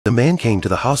The man came to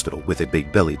the hospital with a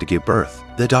big belly to give birth.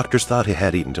 The doctors thought he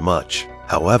had eaten too much.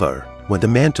 However, when the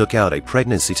man took out a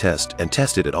pregnancy test and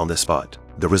tested it on the spot,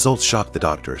 the results shocked the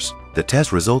doctors. The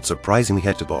test results surprisingly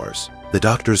had 2 bars. The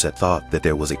doctors had thought that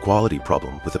there was a quality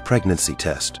problem with the pregnancy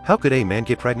test. How could a man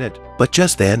get pregnant? But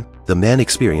just then, the man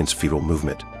experienced fetal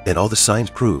movement, and all the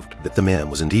signs proved that the man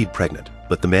was indeed pregnant.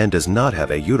 But the man does not have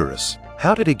a uterus.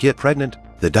 How did he get pregnant?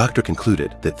 The doctor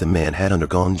concluded that the man had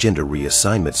undergone gender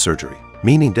reassignment surgery,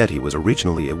 meaning that he was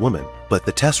originally a woman, but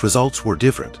the test results were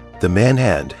different. The man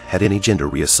hadn't had any gender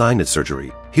reassignment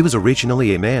surgery. He was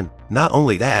originally a man. Not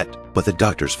only that, but the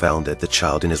doctors found that the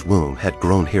child in his womb had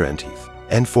grown hair and teeth.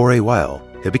 And for a while,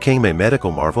 it became a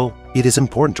medical marvel. It is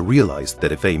important to realize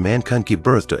that if a man can't give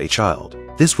birth to a child,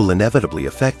 this will inevitably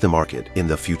affect the market in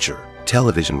the future.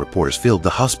 Television reporters filled the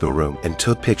hospital room and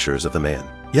took pictures of the man.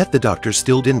 Yet the doctors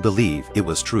still didn't believe it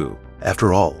was true.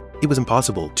 After all, it was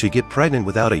impossible to get pregnant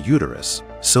without a uterus.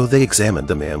 So they examined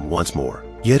the man once more.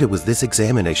 Yet it was this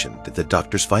examination that the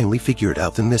doctors finally figured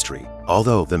out the mystery.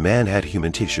 Although the man had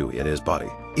human tissue in his body,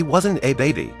 it wasn't a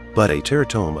baby, but a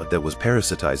teratoma that was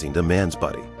parasitizing the man's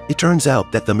body. It turns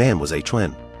out that the man was a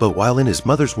twin, but while in his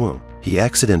mother's womb, he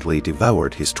accidentally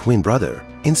devoured his twin brother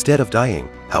instead of dying.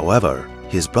 However,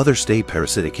 his brother stayed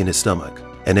parasitic in his stomach,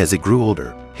 and as he grew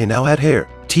older, he now had hair,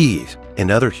 teeth, and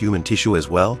other human tissue as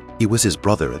well. It was his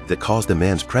brother that caused the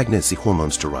man's pregnancy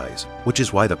hormones to rise, which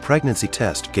is why the pregnancy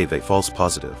test gave a false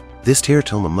positive. This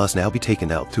teratoma must now be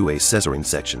taken out through a cesarean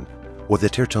section, or the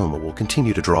teratoma will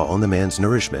continue to draw on the man's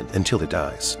nourishment until it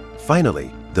dies.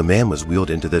 Finally, the man was wheeled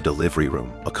into the delivery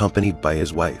room, accompanied by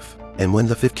his wife. And when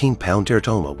the 15-pound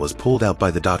teratoma was pulled out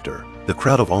by the doctor, the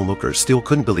crowd of onlookers still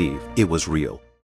couldn't believe it was real.